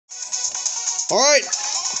Alright,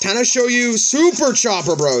 time to show you Super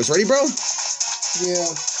Chopper Bros. Ready, bro? Yeah.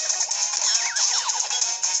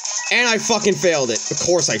 And I fucking failed it. Of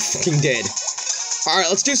course I fucking did. Alright,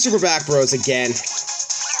 let's do Super Back Bros again.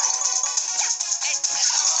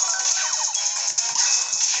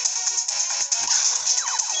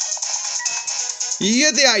 You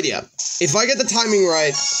get the idea. If I get the timing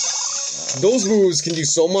right, those moves can do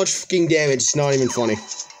so much fucking damage, it's not even funny.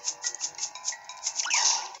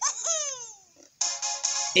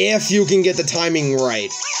 If you can get the timing right.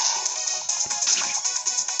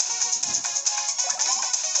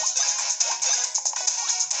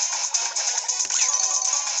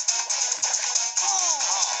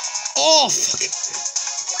 Oh, fuck.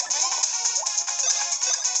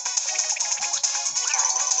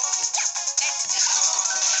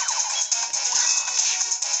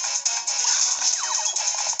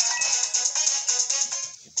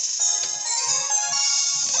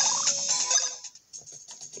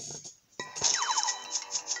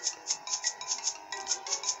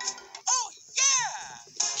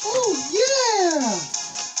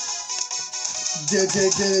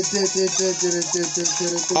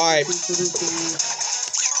 Alright.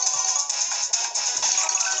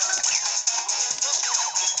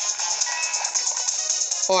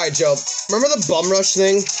 Alright, Joe. Remember the bum rush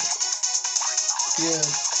thing? Yeah.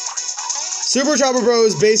 Super Chopper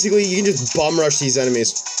Bros, basically, you can just bum rush these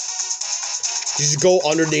enemies. You just go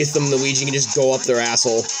underneath them, Luigi can just go up their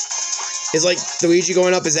asshole. Is like Luigi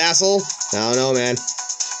going up his asshole? I don't know, man.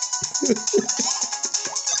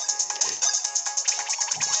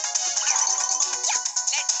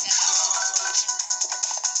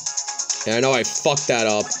 Yeah, I know I fucked that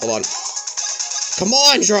up. Hold on. Come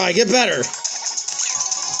on, Dry, get better.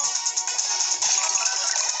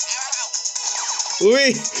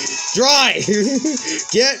 Louis, Dry,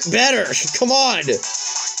 get better. Come on.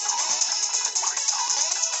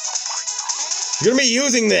 You're gonna be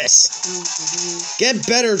using this. Get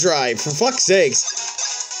better, Dry, for fuck's sakes.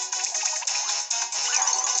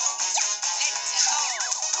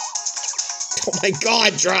 Oh my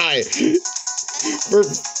god, Dry. For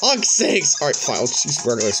fuck's sakes! Alright, fine, I'll just use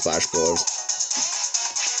regular Splash Bros.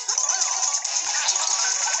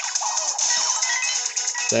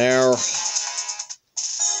 There.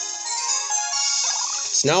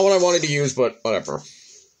 It's not what I wanted to use, but whatever.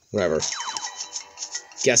 Whatever.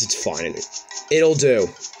 Guess it's fine. It'll do.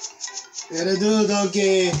 It'll do,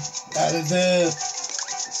 donkey. That'll do.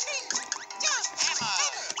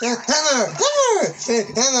 Hammer! Hammer!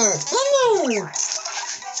 Hammer! Hammer!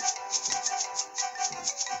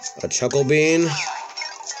 A Chuckle Bean.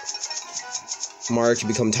 Mario can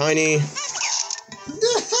become tiny.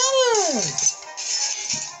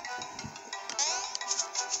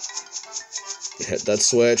 Hit that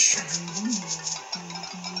switch.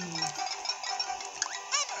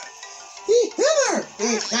 Hammer!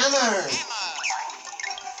 Hammer!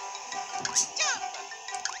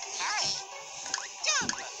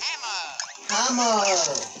 Hammer!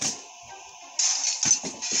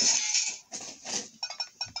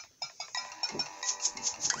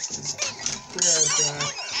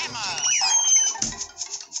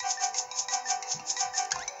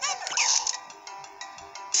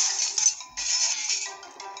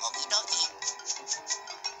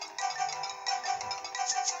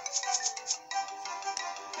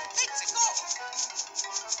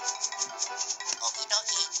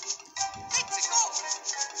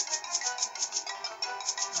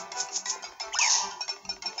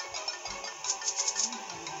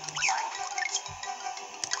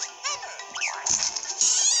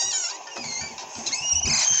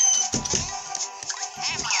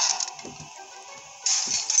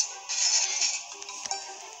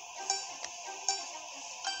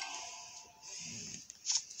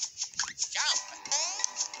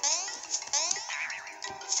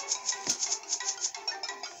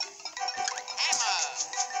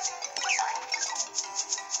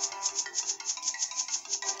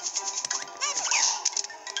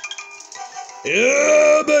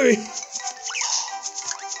 Yeah, baby!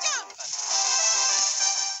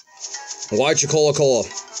 Why Chuckola Cola?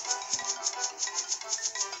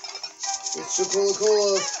 It's Chuckola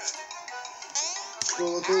Cola.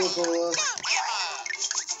 Cola Cola Cola.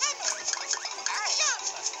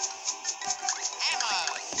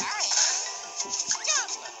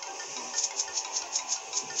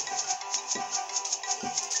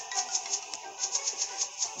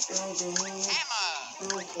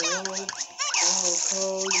 I'll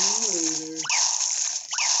call you later.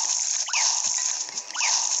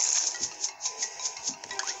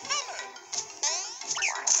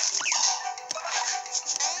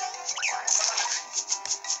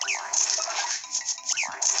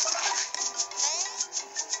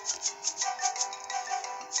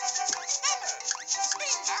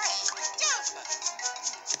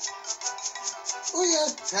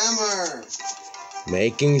 Hammer.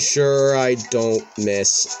 Making sure I don't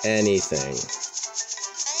miss anything.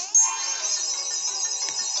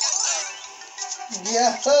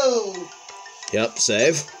 Yahoo! Yep,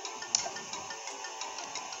 save.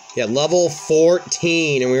 Yeah, level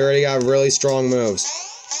 14, and we already got really strong moves.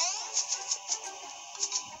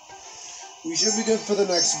 We should be good for the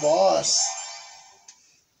next boss.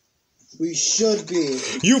 We should be.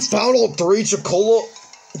 You found all 3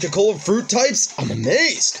 Chuckola fruit types? I'm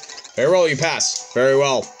amazed. Very well, you pass. Very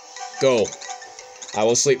well. Go. I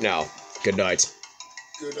will sleep now. Good night.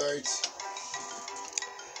 Good night.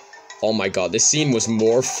 Oh my god, this scene was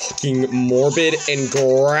more fucking morbid and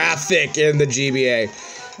graphic in the GBA.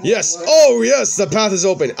 Yes. What? Oh, yes, the path is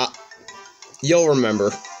open. You'll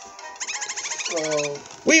remember. Oh.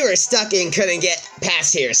 We were stuck and couldn't get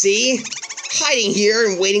past here, see? Hiding here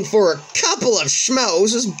and waiting for a couple of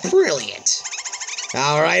schmoes was brilliant.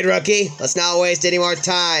 Alright, rookie, let's not waste any more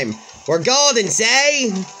time. We're golden,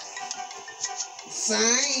 say?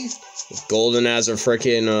 Say? Golden as a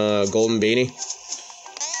frickin' golden beanie.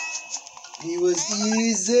 He was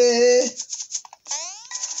easy.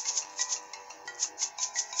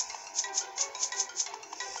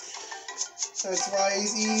 That's why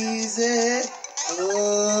he's easy.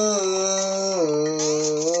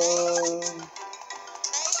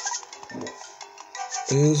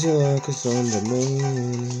 Easy like a Sunday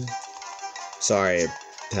morning. Sorry, I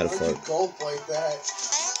had a Why'd you fart. gulp like that?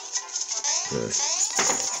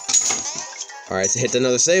 Alright, so hit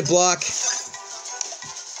another save block.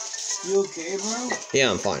 You okay, bro?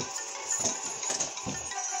 Yeah, I'm fine.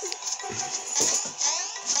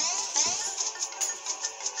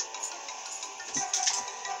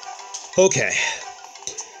 Okay.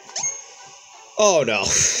 Oh no.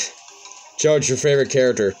 Judge, your favorite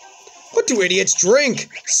character. What do idiots drink?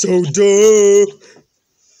 Soda!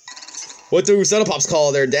 What do Soda Pops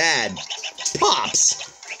call their dad? Pops!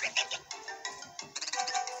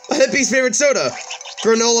 A hippie's favorite soda.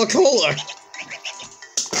 Granola Cola.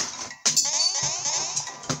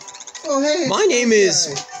 Oh, hey. My name is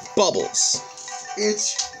Bubbles.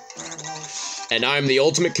 It's... And I'm the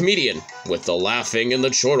ultimate comedian, with the laughing and the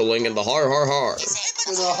chortling and the har har har.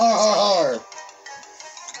 And a har har har.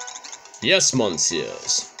 Yes,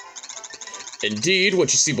 monsieurs. Indeed,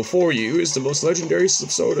 what you see before you is the most legendary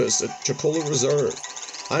of sodas at Chuckola Reserve.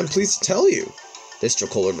 I'm pleased to tell you, this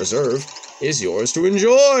Chuckola Reserve is yours to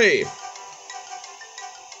enjoy.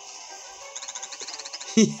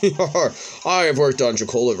 I have worked on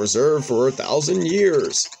Chuckola Reserve for 1,000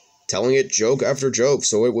 years, telling it joke after joke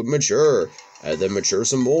so it would mature, and then mature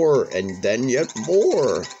some more, and then yet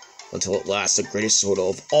more, until at last the greatest soda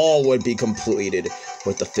of all would be completed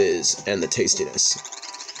with the fizz and the tastiness.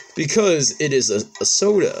 Because it is a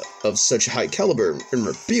soda of such high caliber and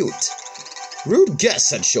repute, rude guests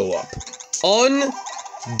had show up. Un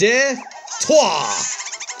de toi!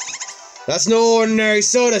 That's no ordinary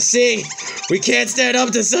soda, see? We can't stand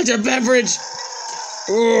up to such a beverage!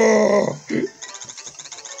 Ugh.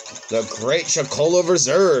 The Great Chuckola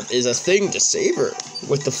Reserve is a thing to savor,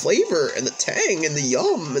 with the flavor and the tang and the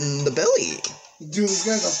yum and the belly. Dude, this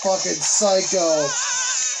guy's a fucking psycho.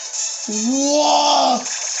 Whoa!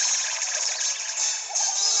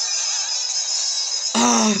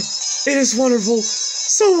 Ah, it is wonderful,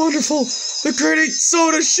 so wonderful. The great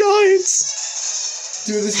soda shines.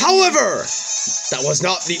 Dude, this However, that was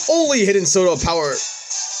not the only hidden soda power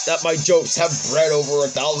that my jokes have bred over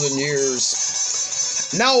 1,000 years.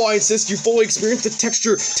 Now I insist you fully experience the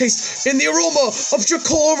texture, taste, and the aroma of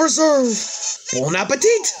Chuckola Reserve. Bon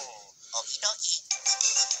appetit!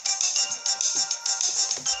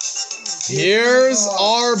 Here's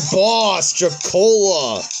our boss,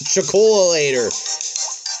 Chuckola-lator.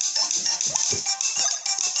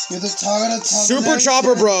 You're the target of Super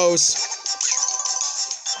Chopper Bros.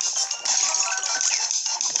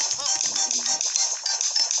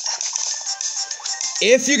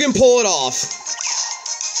 If you can pull it off,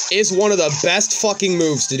 is one of the best fucking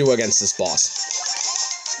moves to do against this boss.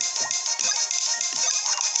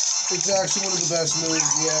 It's actually one of the best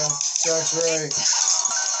moves, yeah. That's right.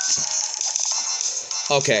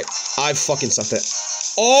 Okay, I fucking sucked it.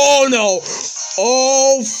 Oh no!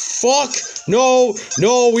 Oh fuck! No,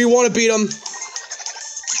 no, we want to beat him.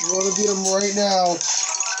 You want to beat him right now.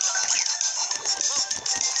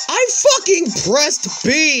 I fucking pressed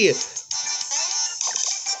B!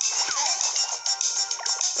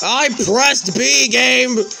 I pressed B,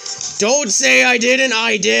 game! Don't say I didn't,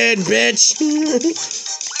 I did, bitch!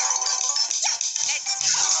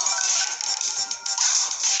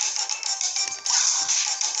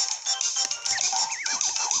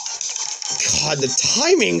 God, the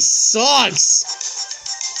timing sucks!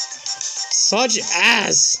 Such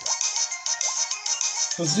ass.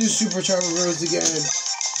 Let's do Super Charmer Bros again.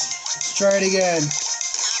 Let's try it again.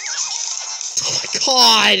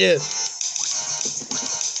 God!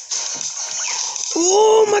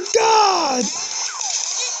 Oh my god!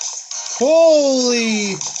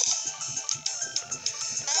 Holy!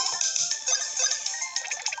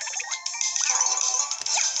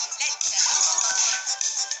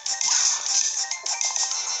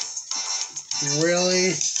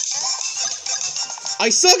 Really? I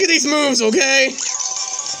suck at these moves, okay? God,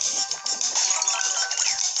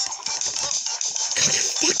 you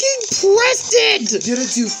fucking pressed it! Did it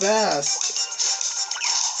too fast.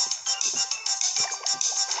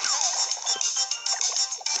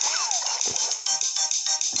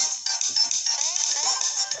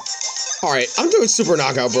 Alright, I'm doing Super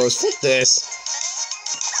Knockout Bros. Fuck this.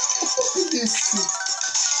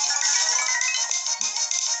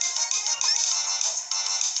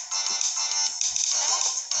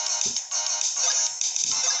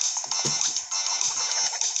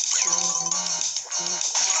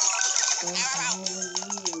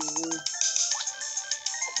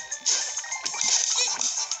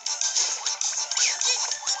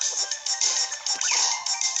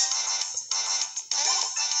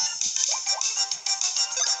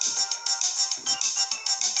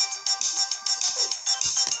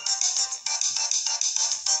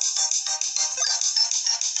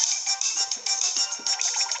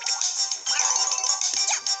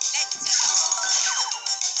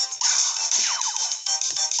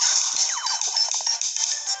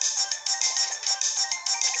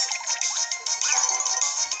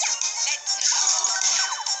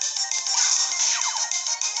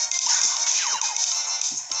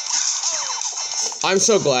 I'm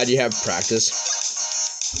so glad you have practice.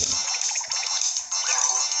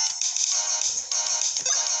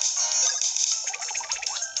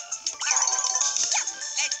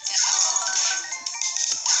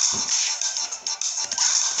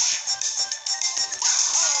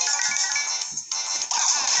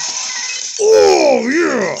 Oh,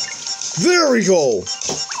 yeah! There we go!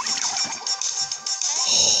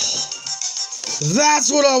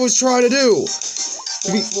 That's what I was trying to do!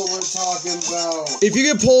 That's what we're talking about. If you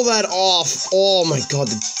can pull that off, oh my god,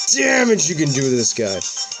 the damage you can do to this guy.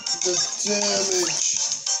 The damage.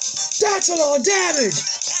 That's a lot of damage!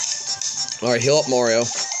 Alright, heal up Mario.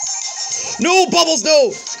 No, Bubbles,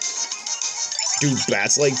 no! Dude,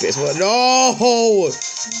 bats like this one. No!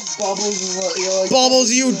 Bubbles is what you like.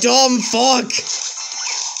 Bubbles, you dumb fuck!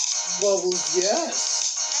 Bubbles, yes.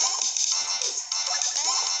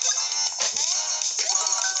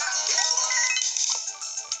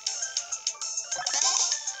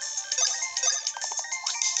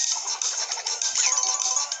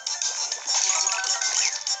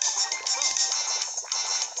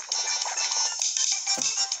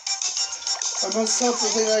 I must hope the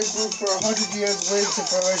thing I grew for 100 years went to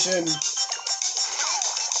fruition.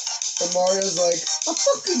 And Mario's like, I'm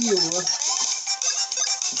fucking you.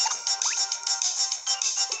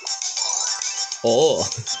 Oh.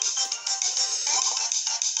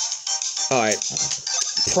 Alright.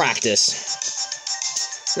 Practice.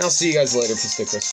 And I'll see you guys later, Peace, Chris.